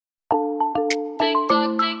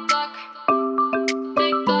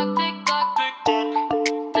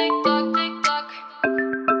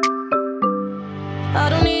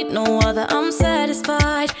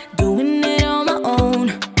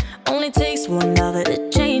another to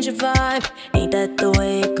change your vibe. Ain't that the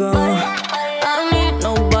way it goes? I don't need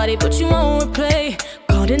nobody but you won't replay.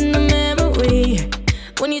 Caught in the memory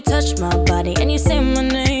when you touch my body and you say my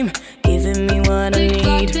name, giving me what I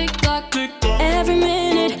need. Every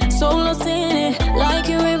minute, so lost in it, like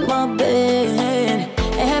you're in my bed.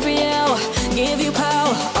 Every hour, give you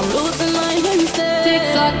power, I'm losing my instead.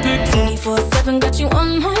 24/7, got you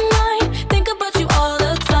on my mind. Think about you all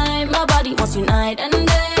the time. My body wants you night and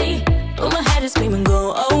day, but my head is screaming,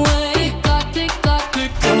 go away.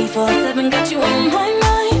 24/7, got you on my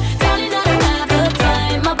mind. Darling, I don't have the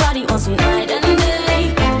time. My body wants you night and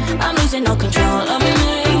day. I'm losing all control of me.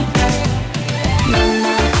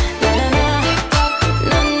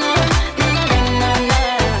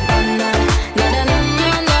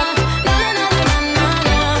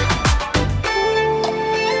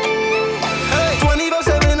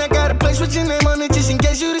 Your name on it just in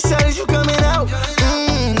case you decided you coming out.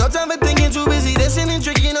 No time for thinking, too busy dancing and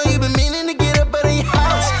drinking. You know you've been meaning to get up out of your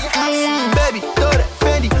house. Baby, throw that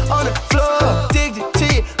Fendi on the floor. Addicted to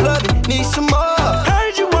you, love it, need some more.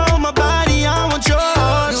 Heard you want my body, I want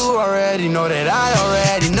yours. You already know that I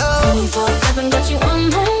already know. 24/7, got you on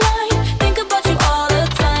my mind. Think about you all the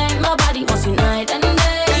time. My body wants you night and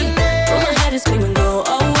day, but my head is screaming, go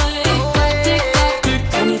away.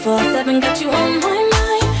 24/7, got you on my mind.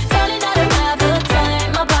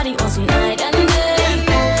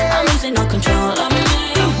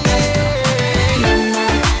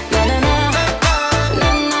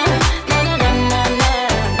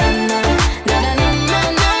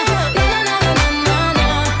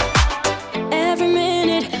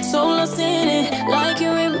 Like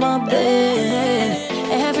you're in my bed.